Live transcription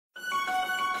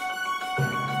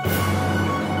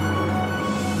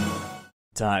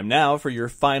Time now for your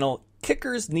final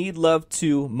Kickers Need Love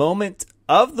 2 moment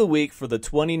of the week for the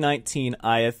 2019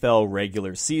 IFL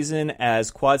regular season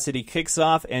as Quad City kicks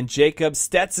off and Jacob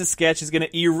Stytz's sketch is going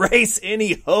to erase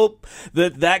any hope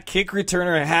that kick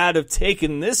returner had of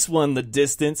taking this one the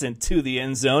distance and to the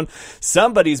end zone.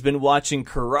 Somebody's been watching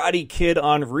Karate Kid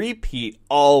on repeat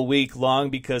all week long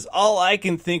because all I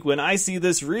can think when I see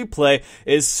this replay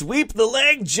is sweep the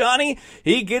leg, Johnny.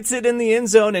 He gets it in the end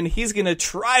zone and he's going to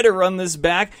try to run this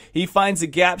back. He finds a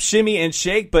gap, shimmy and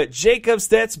shake, but Jacob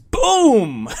Stytz, boom!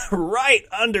 Right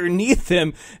underneath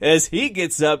him as he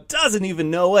gets up, doesn't even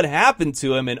know what happened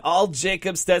to him, and all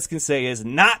Jacob Stytz can say is,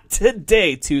 not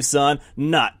today, Tucson,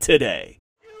 not today.